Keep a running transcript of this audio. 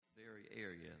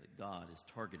area that God is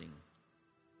targeting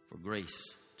for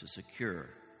grace to secure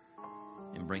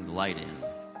and bring light in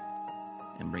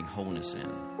and bring wholeness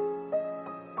in.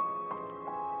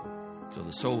 So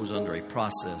the soul is under a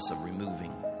process of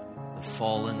removing the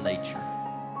fallen nature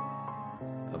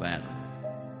of Adam,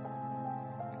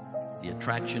 the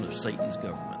attraction of Satan's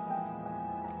government.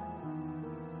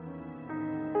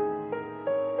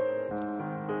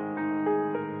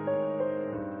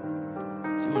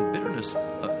 So when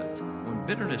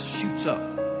bitterness shoots up,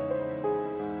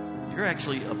 you're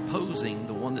actually opposing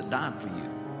the one that died for you.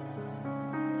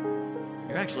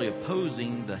 You're actually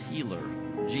opposing the healer,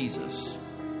 Jesus.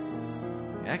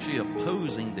 You're actually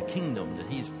opposing the kingdom that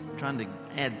he's trying to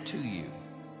add to you.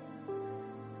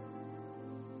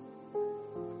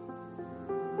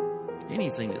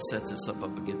 Anything that sets itself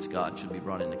up against God should be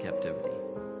brought into captivity.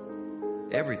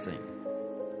 Everything.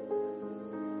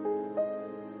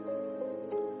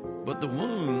 But the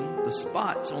wound, the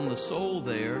spots on the soul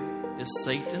there, is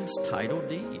Satan's title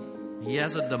deed. He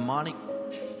has a demonic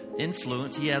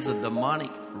influence. He has a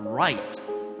demonic right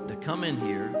to come in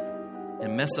here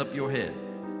and mess up your head.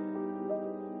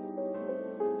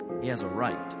 He has a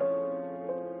right.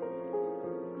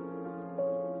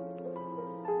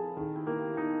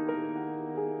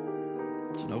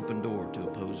 It's an open door to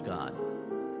oppose God.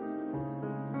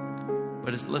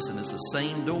 But listen, it's the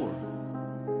same door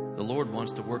the Lord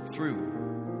wants to work through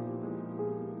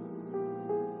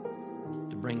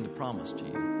to bring the promise to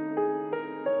you,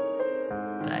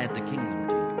 to add the kingdom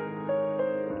to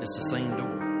you. It's the same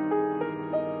door.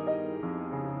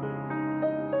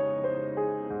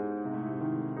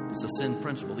 It's a sin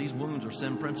principle. These wounds are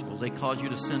sin principles. They cause you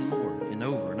to sin more and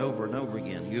over and over and over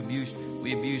again. We abuse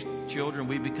children,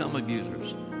 we become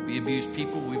abusers. We abuse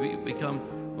people, we become,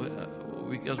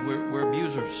 because we're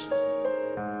abusers.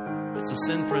 It's a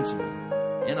sin principle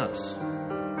in us.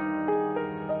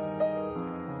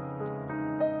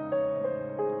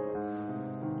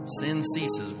 Sin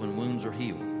ceases when wounds are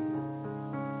healed,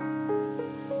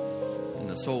 and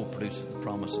the soul produces the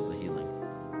promise of the healing.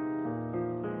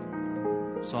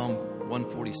 Psalm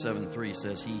 147:3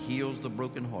 says, He heals the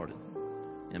brokenhearted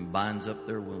and binds up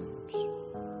their wounds.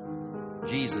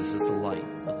 Jesus is the light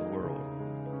of the world,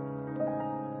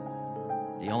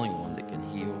 the only one that can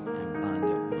heal and bind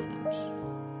up wounds.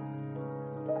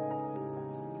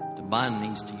 To bind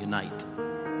means to unite.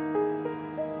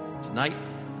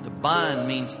 To bind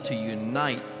means to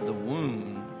unite the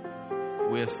wound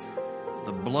with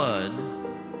the blood,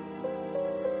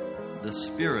 the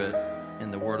Spirit,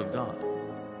 and the Word of God.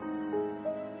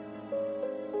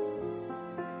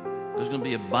 There's going to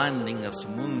be a binding of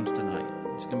some wounds tonight.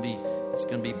 It's going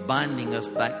to be binding us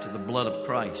back to the blood of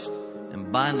Christ,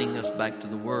 and binding us back to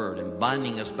the Word, and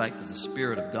binding us back to the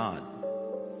Spirit of God.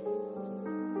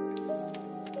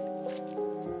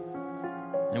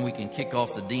 And we can kick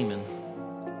off the demon.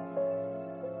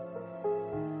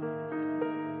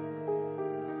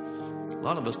 A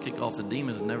lot of us kick off the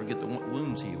demons and never get the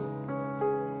wounds healed.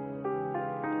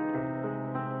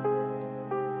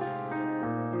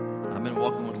 I've been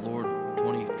walking with the Lord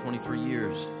 23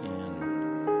 years,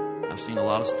 and I've seen a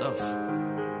lot of stuff.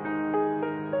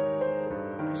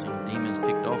 I've seen demons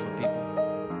kicked off of people.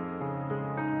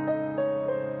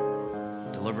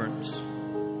 Deliverance.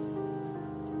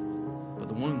 But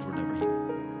the wounds were never healed.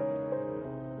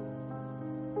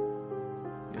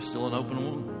 There's still an open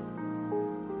wound.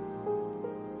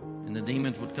 And the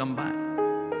demons would come back.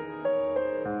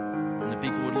 And the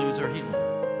people would lose their healing.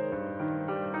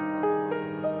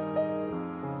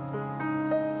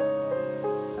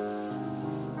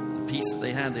 The peace that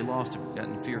they had, they lost it.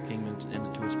 And fear came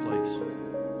into its place.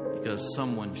 Because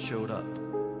someone showed up.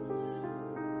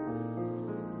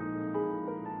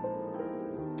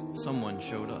 Someone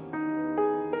showed up.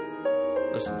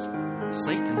 Listen,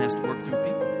 Satan has to work through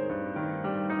people.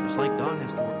 Just like God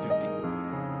has to work through people.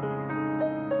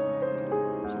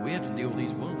 We have to deal with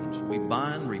these wounds. We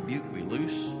bind, rebuke, we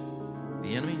loose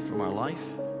the enemy from our life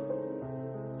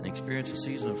and experience a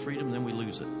season of freedom, then we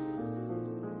lose it.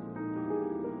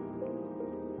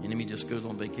 The enemy just goes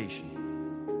on vacation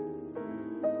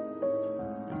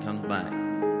and comes back.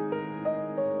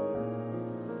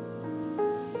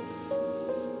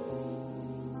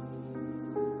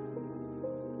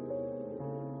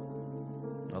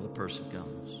 Another person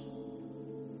comes.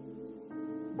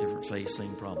 Different face,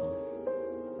 same problem.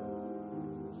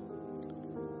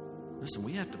 Listen,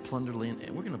 we have to plunder land,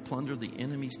 and we're going to plunder the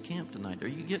enemy's camp tonight. Are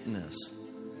you getting this?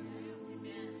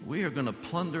 We are going to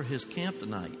plunder his camp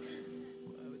tonight.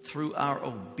 Through our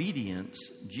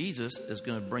obedience, Jesus is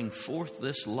going to bring forth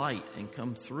this light and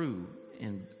come through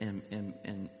and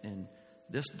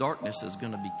this darkness is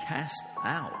going to be cast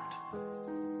out.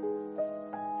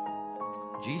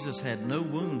 Jesus had no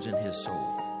wounds in his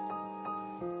soul.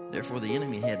 Therefore, the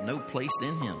enemy had no place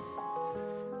in him.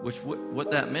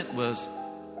 What that meant was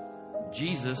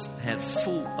Jesus had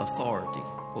full authority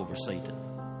over Satan.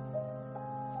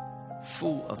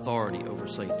 Full authority over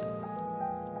Satan.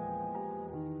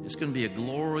 It's going to be a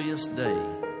glorious day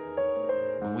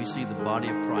when we see the body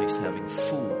of Christ having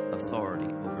full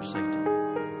authority over Satan.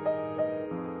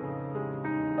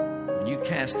 When you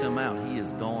cast him out, he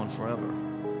is gone forever.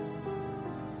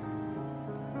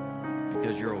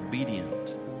 Because you're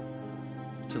obedient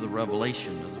to the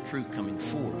revelation of the truth coming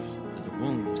forth, that the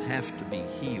wounds have to be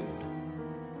healed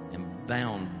and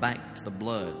bound back to the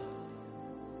blood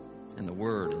and the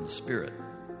Word and the Spirit.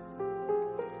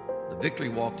 The victory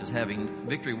walk is having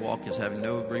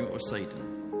no agreement with Satan.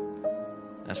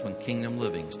 That's when kingdom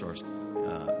living starts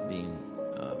being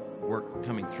work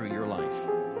coming through your life.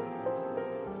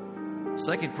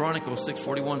 2 Chronicles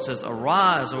 6:41 says,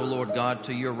 "Arise, O Lord God,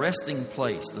 to your resting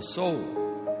place, the soul.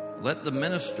 Let the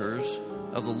ministers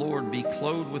of the Lord be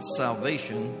clothed with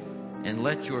salvation, and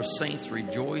let your saints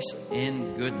rejoice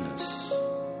in goodness."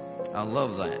 I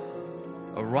love that.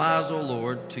 Arise, O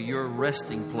Lord, to your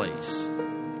resting place,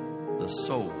 the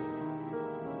soul.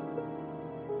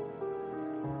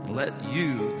 And let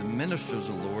you, the ministers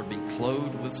of the Lord, be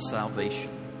clothed with salvation.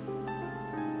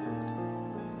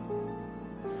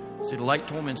 See, the light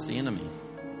torments the enemy.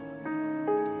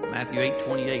 Matthew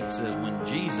 8:28 says, when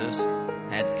Jesus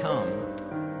had come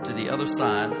to the other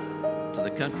side, to the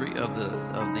country of the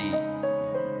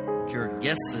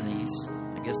Gergesenes,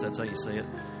 I guess that's how you say it,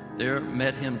 there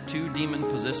met him two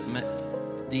demon-possessed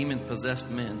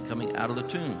men coming out of the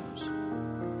tombs,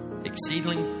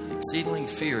 exceedingly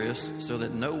furious, so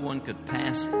that no one could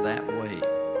pass that way.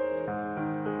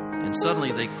 And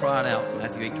suddenly they cried out,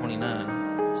 Matthew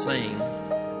 8:29, saying,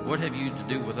 "What have you to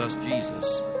do with us,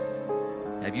 Jesus?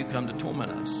 Have you come to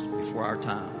torment us before our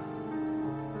time?"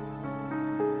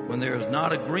 When there is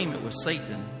not agreement with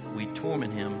Satan, we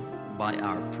torment him by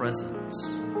our presence.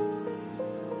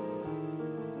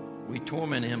 We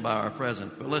torment him by our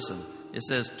presence. But listen, it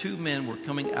says two men were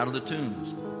coming out of the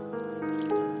tombs.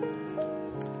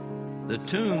 The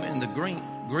tomb in the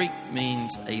Greek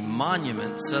means a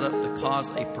monument set up to cause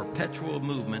a perpetual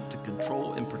movement to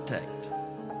control and protect.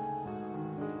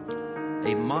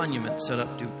 A monument set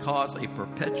up to cause a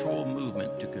perpetual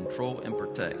movement to control and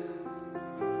protect.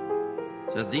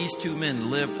 So these two men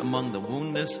lived among the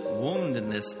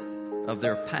woundedness of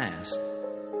their past.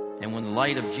 And when the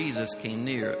light of Jesus came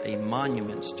near, a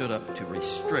monument stood up to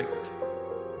restrict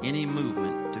any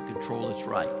movement to control its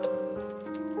right.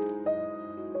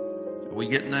 Are we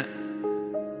getting that?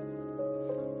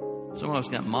 Some of us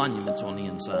got monuments on the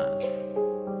inside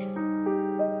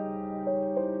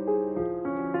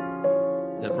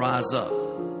that rise up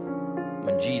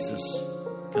when Jesus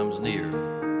comes near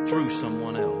through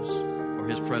someone else, or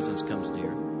his presence comes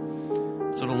near.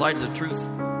 So the light of the truth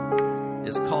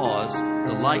caused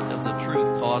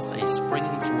a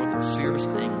springing forth of fierce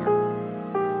anger.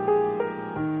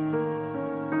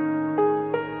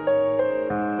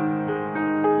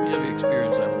 Have you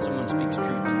experienced that when someone speaks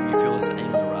truth and you feel this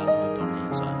anger rising up on the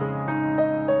inside?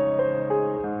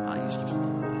 I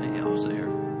was there.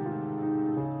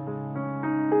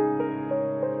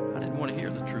 I didn't want to hear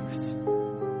the truth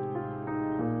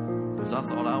because I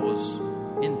thought I was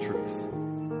in truth,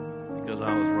 because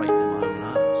I was right in my own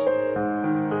eyes.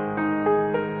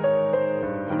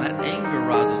 When that anger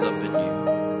rises up in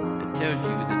you, it tells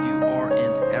you that you are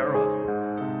in error.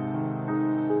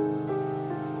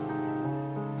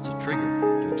 It's a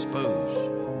trigger to expose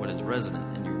what is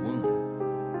resident in your womb.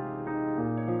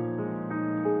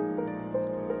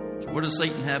 So what does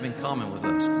Satan have in common with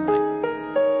us tonight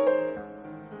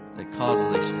that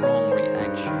causes a strong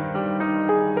reaction?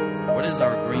 What is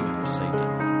our agreement with Satan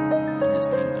and his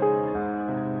kingdom?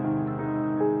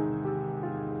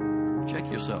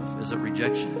 Check yourself. Is it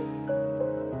rejection?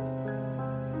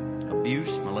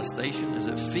 Abuse? Molestation? Is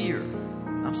it fear?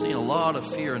 I'm seeing a lot of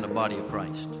fear in the body of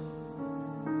Christ.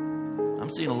 I'm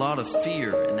seeing a lot of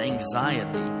fear and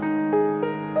anxiety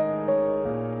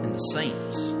in the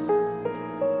saints,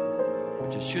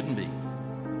 which it shouldn't be.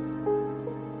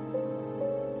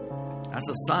 That's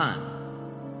a sign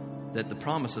that the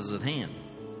promise is at hand.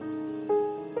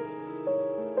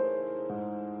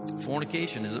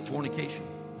 Fornication. Is it fornication?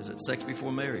 Is it sex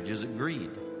before marriage? Is it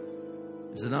greed?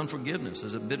 Is it unforgiveness?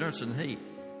 Is it bitterness and hate?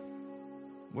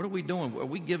 What are we doing? Are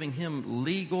we giving him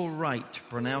legal right to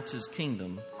pronounce his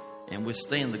kingdom and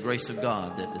withstand the grace of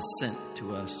God that is sent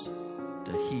to us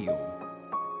to heal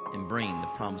and bring the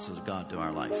promises of God to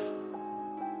our life?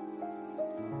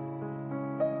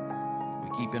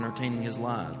 We keep entertaining his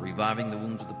lies, reviving the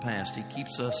wounds of the past. He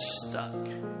keeps us stuck.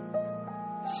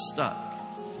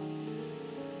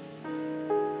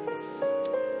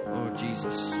 Oh,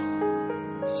 Jesus.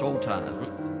 Soul ties.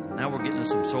 Now we're getting into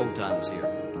some soul ties here.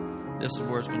 This is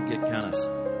where it's going to get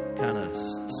kind of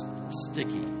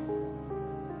sticky.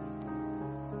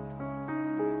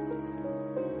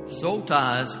 Soul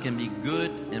ties can be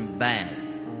good and bad.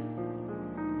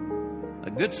 A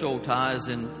good soul tie is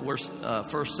in 1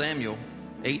 Samuel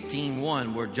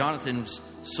 18:1, where Jonathan's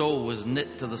soul was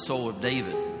knit to the soul of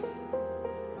David.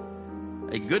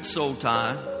 A good soul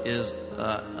tie is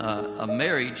a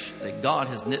marriage that God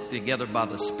has knit together by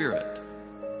the Spirit.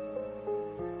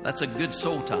 That's a good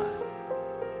soul tie.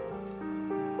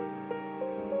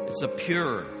 It's a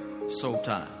pure soul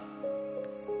tie.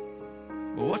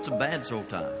 Well, what's a bad soul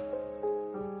tie?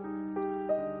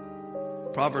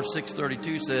 Proverbs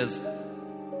 6:32 says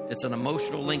it's an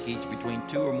emotional linkage between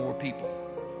two or more people.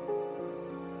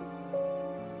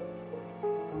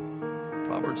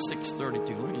 Proverbs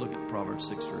 6:32. Let me look at Proverbs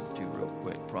 6:32 real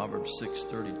quick. Proverbs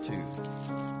 6:32.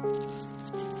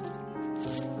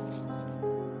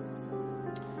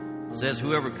 It says,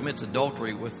 whoever commits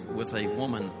adultery with a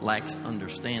woman lacks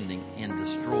understanding and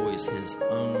destroys his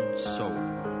own soul.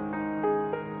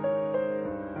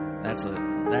 That's a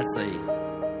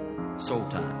soul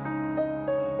tie.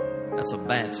 That's a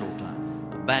bad soul tie.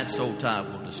 A bad soul tie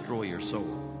will destroy your soul.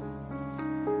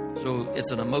 So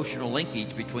it's an emotional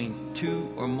linkage between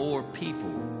two or more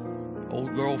people.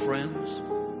 Old girlfriends,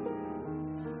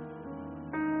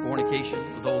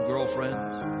 fornication with old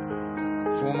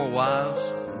girlfriends, former wives,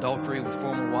 adultery with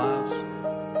former wives,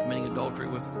 committing adultery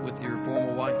with your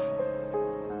former wife,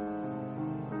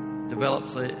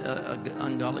 develops a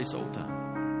ungodly soul tie.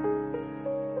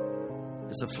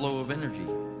 It's a flow of energy.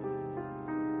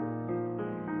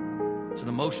 It's an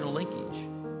emotional linkage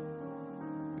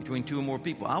between two or more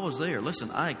people. I was there.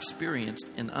 Listen, I experienced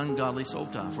an ungodly soul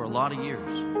tie for a lot of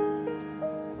years.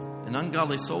 An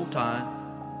ungodly soul tie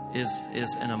is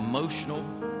an emotional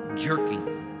jerking.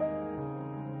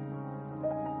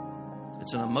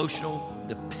 It's an emotional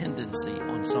dependency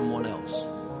on someone else.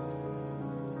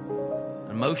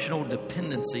 Emotional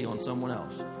dependency on someone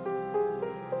else.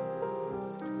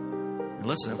 And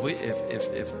listen,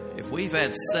 if we've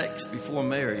had sex before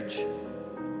marriage,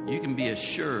 you can be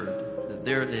assured that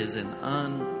there is an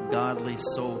ungodly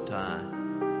soul tie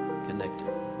connected.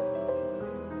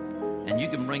 And you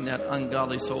can bring that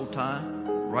ungodly soul tie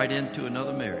right into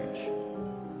another marriage.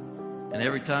 And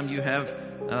every time you have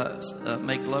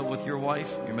make love with your wife,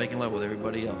 you're making love with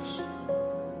everybody else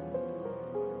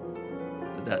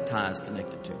that tie is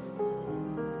connected to.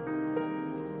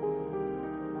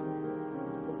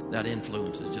 That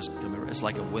influence is just coming. It's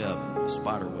like a web, a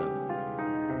spider web.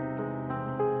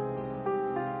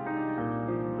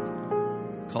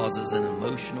 Causes an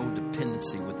emotional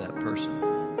dependency with that person.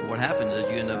 But what happens is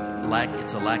you end up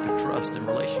it's a lack of trust in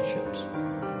relationships.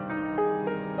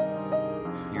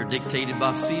 You're dictated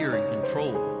by fear and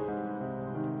control.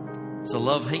 It's a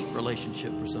love-hate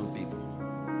relationship for some people.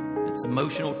 It's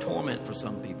emotional torment for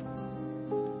some people.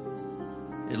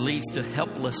 It leads to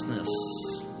helplessness,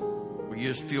 where you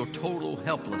just feel total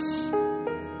helpless.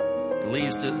 It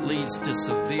leads to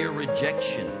severe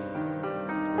rejection,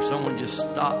 where someone just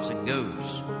stops and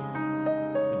goes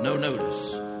with no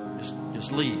notice,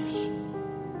 just leaves.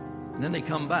 And then they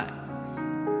come back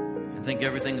and think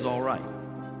everything's all right.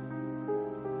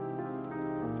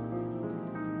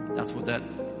 That's what that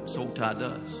soul tie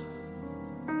does.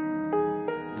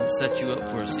 And it sets you up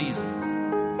for a season.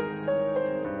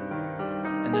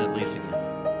 And then it leaves again.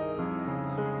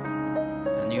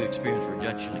 And you experience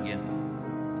rejection again.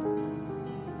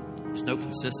 There's no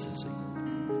consistency.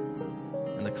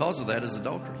 And the cause of that is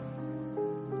adultery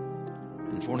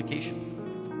and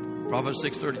fornication. Proverbs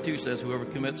 6:32 says, whoever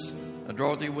commits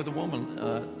adultery with a woman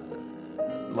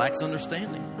lacks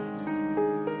understanding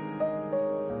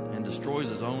and destroys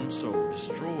his own soul.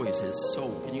 Destroys his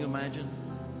soul. Can you imagine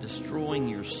destroying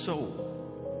your soul?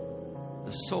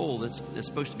 The soul that's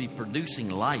supposed to be producing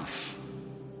life.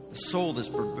 The soul that's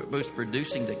supposed to be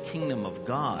producing the kingdom of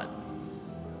God.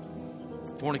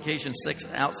 Fornication, sex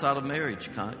outside of marriage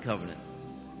covenant.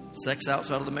 Sex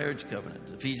outside of the marriage covenant.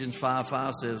 Ephesians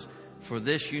 5:5 says, for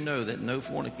this you know that no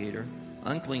fornicator,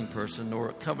 unclean person, nor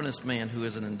a covetous man who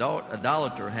is an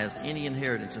idolater has any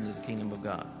inheritance into the kingdom of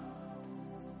God.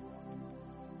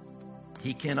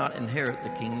 He cannot inherit the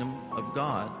kingdom of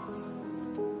God,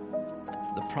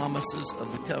 the promises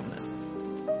of the covenant,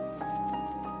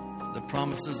 the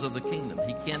promises of the kingdom.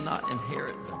 He cannot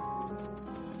inherit them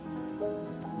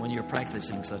when you're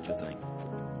practicing such a thing.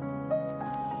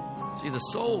 See, the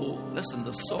soul, listen,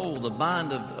 the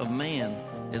mind of man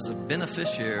is a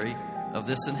beneficiary of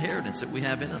this inheritance that we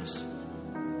have in us.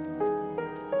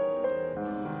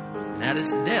 And at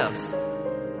its death,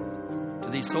 to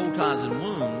these soul ties and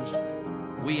wounds,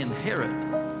 we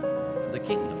inherit the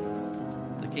kingdom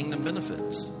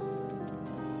benefits.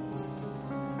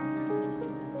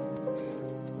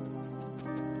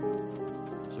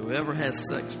 So whoever has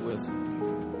sex with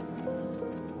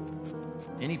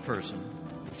any person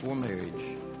before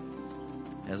marriage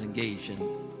has engaged in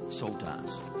soul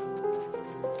ties.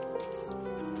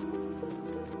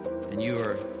 And you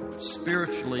are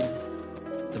spiritually,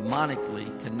 demonically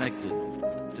connected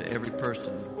to every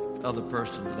other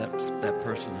person that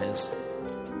person has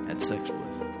had sex with.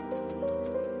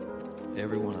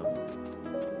 Every one of them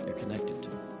you're connected to.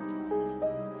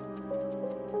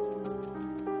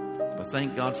 But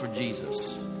thank God for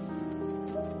Jesus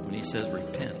when he says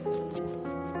repent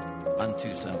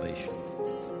unto salvation.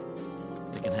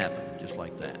 It can happen just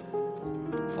like that.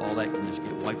 All that can just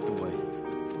get wiped away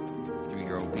through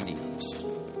your obedience.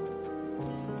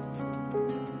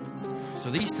 So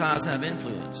these ties have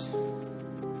influence.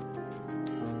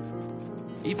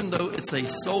 Even though it's a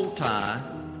soul tie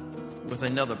with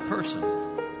another person,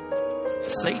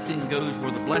 Satan goes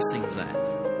where the blessing's at.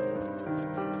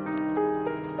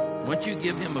 Once you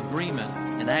give him agreement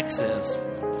and access,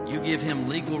 you give him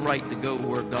legal right to go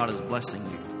where God is blessing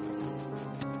you.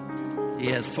 He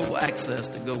has full access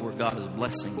to go where God is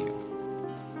blessing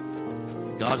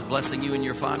you. God's blessing you in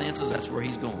your finances, that's where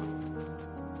he's going.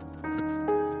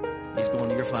 He's going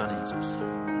to your finances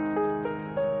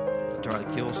to try to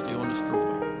kill, steal, and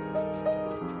destroy.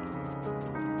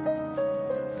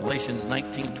 Galatians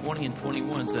 19:20 and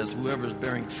 21 says, whoever is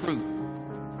bearing fruit,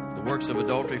 the works of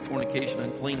adultery, fornication,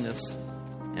 uncleanness,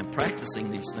 and practicing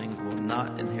these things will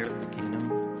not inherit the kingdom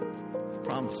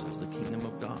promises, the kingdom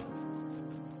of God,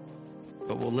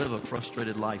 but will live a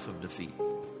frustrated life of defeat.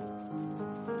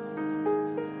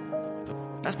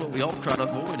 That's what we all try to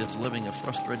avoid, is living a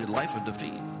frustrated life of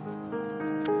defeat.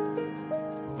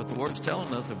 But the Word's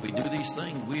telling us if we do these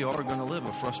things, we are going to live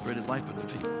a frustrated life of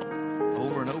defeat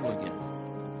over and over again.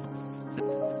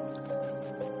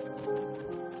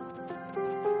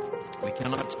 We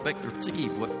cannot expect to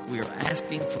receive what we are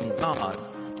asking from God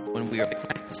when we are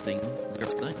practicing their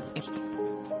things.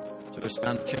 So it's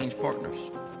time to change partners.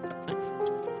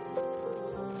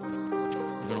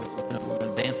 We're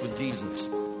going to dance with Jesus.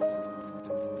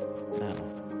 Now.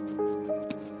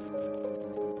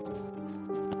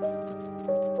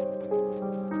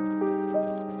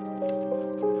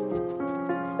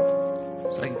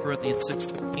 2 Corinthians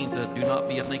 6:14 says, do not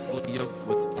be unequally yoked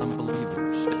with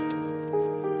unbelievers.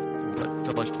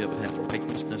 Fellowship has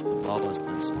righteousness with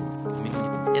lawlessness,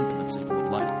 communion, intimacy with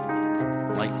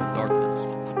light with darkness.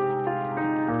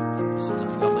 This is an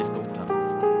ungodly soul tie,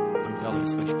 ungodly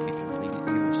association with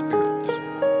evil spirits.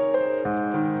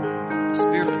 The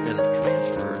spirit that is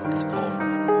transferred is called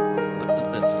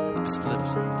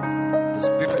the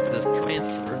spirit that is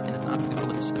transferred in an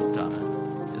ungodly soul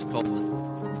tie is called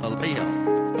Belial,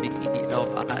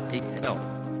 Belial.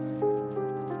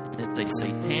 It's a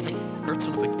satanic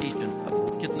personification of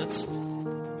wickedness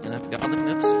and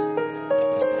ungodliness.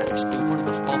 It's actually one of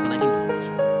the fallen angels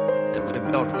that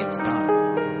rebelled against God.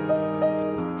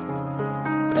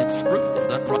 But its fruit is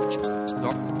unrighteousness,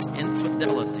 darkness,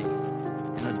 infidelity,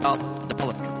 and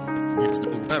idolatry, and has no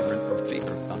reverence or fear of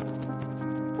God.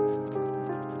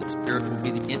 The spirit will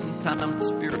be the end-time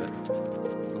spirit, the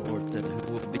Lord said,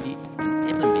 who will be an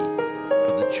enemy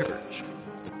of the church.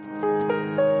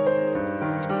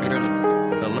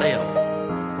 Belial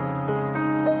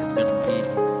is going to be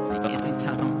the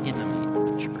end-time enemy of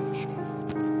the church.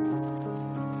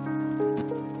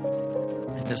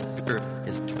 And this spirit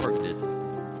is targeted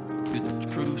to the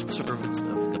true servants of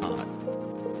God.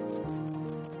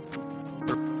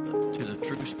 To the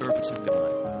true servants of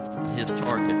God. His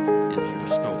target is your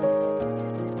soul.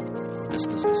 This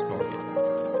is his target.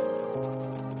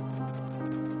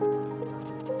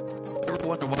 Ever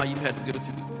wonder why you had to go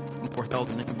through more hell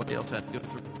than anybody else had to go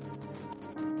through?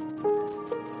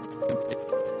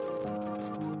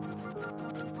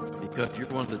 Because you're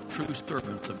one of the true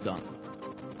servants of God.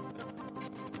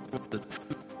 The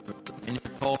true, and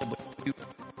you're called by you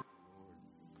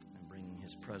and bringing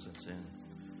his presence in.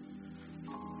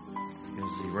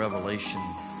 Because the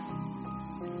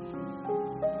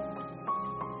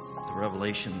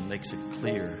revelation makes it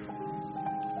clear.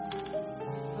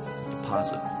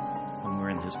 Deposit when we're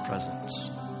in his presence.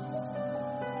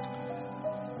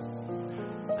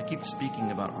 I keep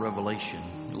speaking about revelation.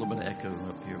 A little bit of echo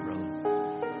up here, brother.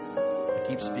 I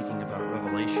keep speaking about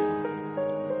revelation.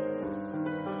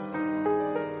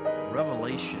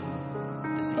 revelation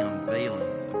is the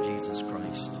unveiling of Jesus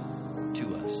Christ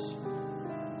to us.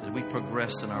 As we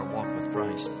progress in our walk with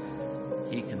Christ,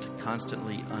 He can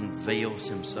constantly unveils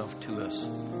Himself to us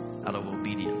out of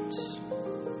obedience.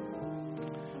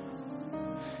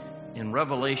 And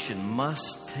revelation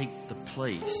must take the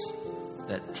place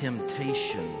that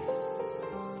temptation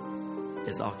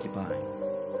is occupying.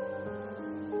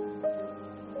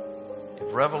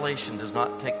 If revelation does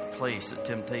not take the place that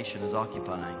temptation is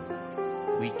occupying,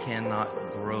 we cannot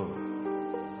grow.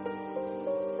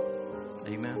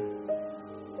 Amen.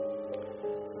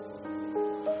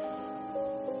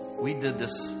 We did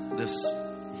this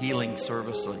healing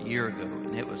service a year ago,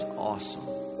 and it was awesome.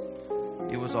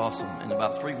 It was awesome. And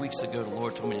about 3 weeks ago, the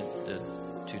Lord told me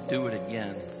to do it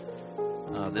again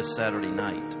this Saturday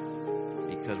night,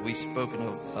 because we've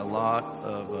spoken a lot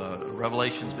of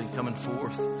revelation's been coming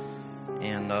forth,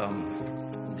 and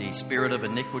the spirit of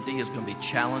iniquity is going to be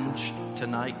challenged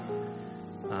tonight.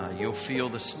 You'll feel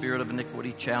the spirit of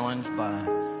iniquity challenged by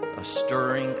a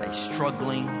stirring, a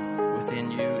struggling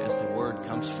within you as the word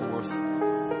comes forth.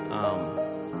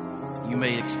 You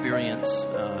may experience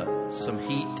some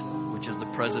heat, which is the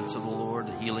presence of the Lord,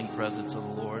 the healing presence of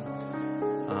the Lord.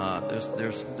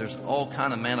 There's all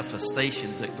kind of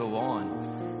manifestations that go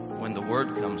on when the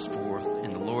word comes forth,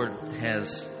 and the Lord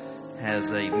has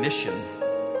a mission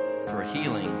for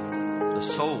healing the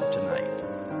soul tonight.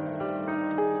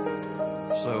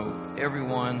 So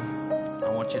everyone, I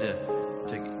want you to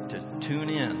tune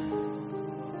in.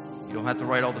 You don't have to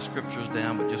write all the scriptures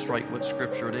down, but just write what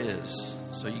scripture it is,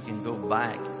 so you can go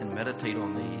back and meditate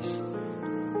on these.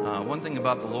 One thing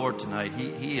about the Lord tonight,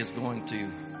 He is going to,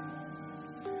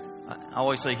 I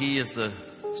always say He is the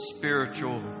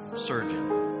spiritual surgeon.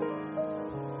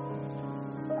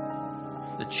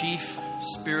 The chief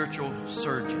spiritual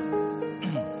surgeon.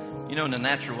 You know, in the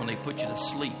natural, when they put you to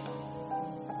sleep,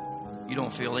 you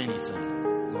don't feel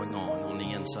anything going on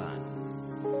the inside.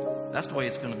 That's the way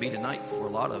it's going to be tonight for a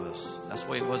lot of us. That's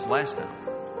the way it was last time.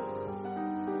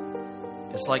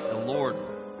 It's like the Lord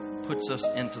puts us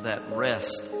into that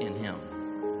rest in Him.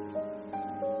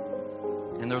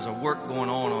 And there's a work going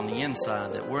on the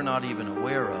inside that we're not even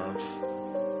aware of.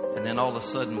 And then all of a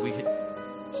sudden we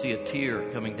see a tear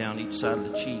coming down each side of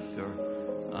the cheek,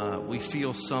 or we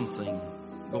feel something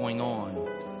going on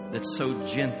that's so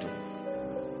gentle.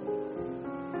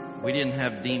 We didn't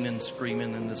have demons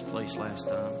screaming in this place last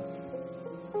time.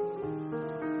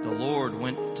 The Lord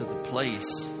went to the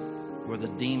place where the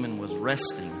demon was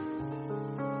resting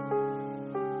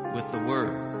with the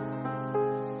Word.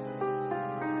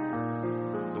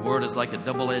 The Word is like a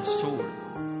double-edged sword.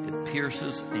 It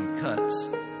pierces and cuts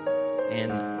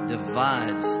and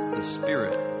divides the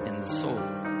spirit and the soul.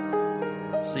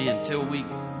 See, until we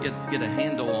get a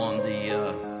handle on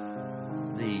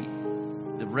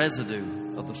the residue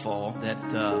of the fall,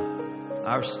 that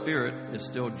our spirit is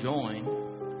still joined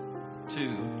to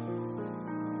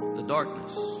the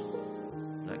darkness.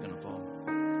 Is that going to fall?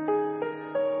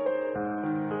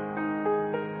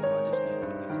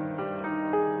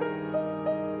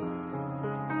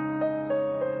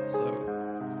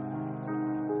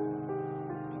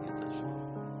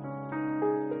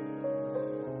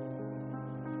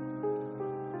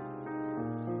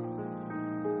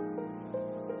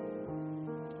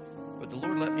 The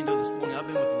Lord let me know this morning. I've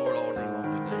been with the Lord all day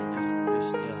long today.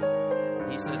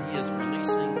 He said He is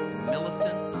releasing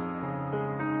militant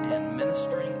and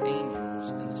ministering angels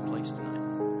in this place tonight.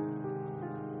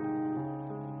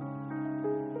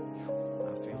 I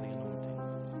feel the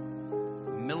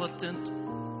anointing. Militant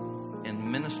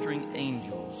and ministering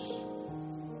angels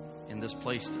in this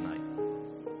place tonight.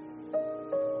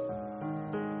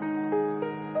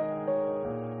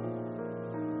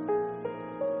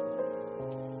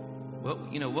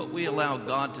 You know, what we allow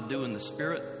God to do in the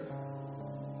spirit,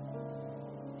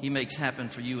 He makes happen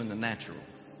for you in the natural.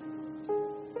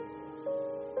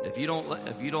 If you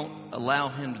don't allow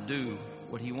Him to do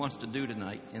what He wants to do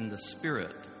tonight in the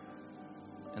spirit,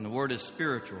 and the Word is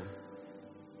spiritual,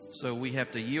 so we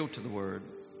have to yield to the Word,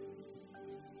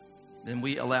 then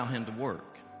we allow Him to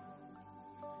work.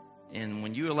 And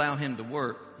when you allow Him to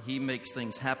work, He makes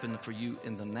things happen for you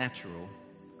in the natural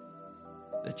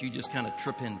that you just kind of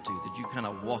trip into, that you kind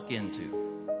of walk into.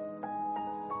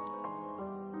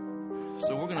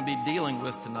 So we're going to be dealing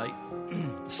with tonight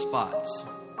spots.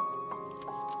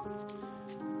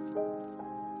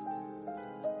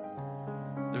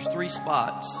 There's 3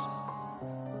 spots,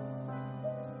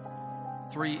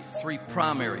 three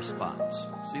primary spots.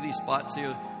 See these spots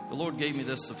here? The Lord gave me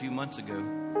this a few months ago,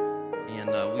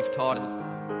 and we've taught it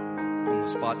on the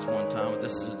spots one time, but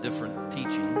this is a different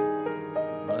teaching.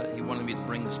 He wanted me you to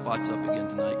bring the spots up again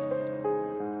tonight.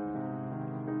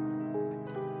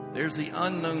 There's the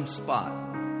unknown spot.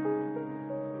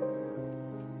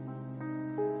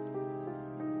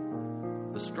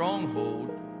 The stronghold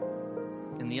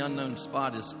in the unknown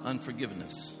spot is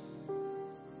unforgiveness.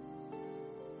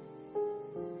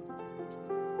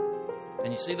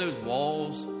 And you see those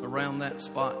walls around that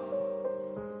spot?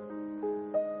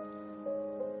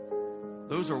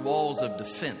 Those are walls of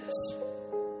defense.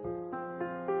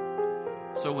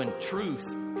 So when truth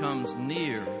comes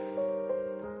near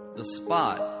the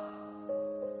spot,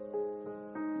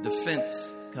 defense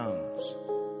comes.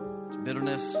 It's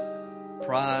bitterness,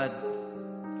 pride,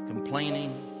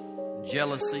 complaining,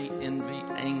 jealousy, envy,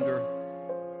 anger.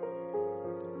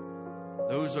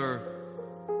 Those are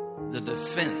the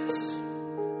defense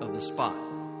of the spot.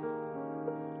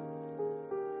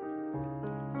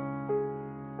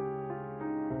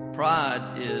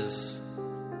 Pride is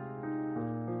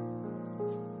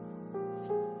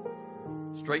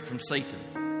straight from Satan.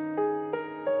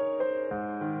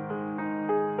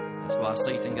 That's why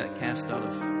Satan got cast out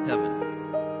of heaven,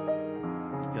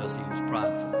 because he was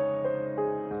prideful.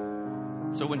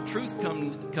 So when truth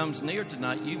comes near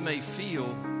tonight, you may feel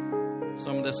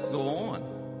some of this go on.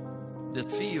 Just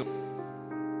feel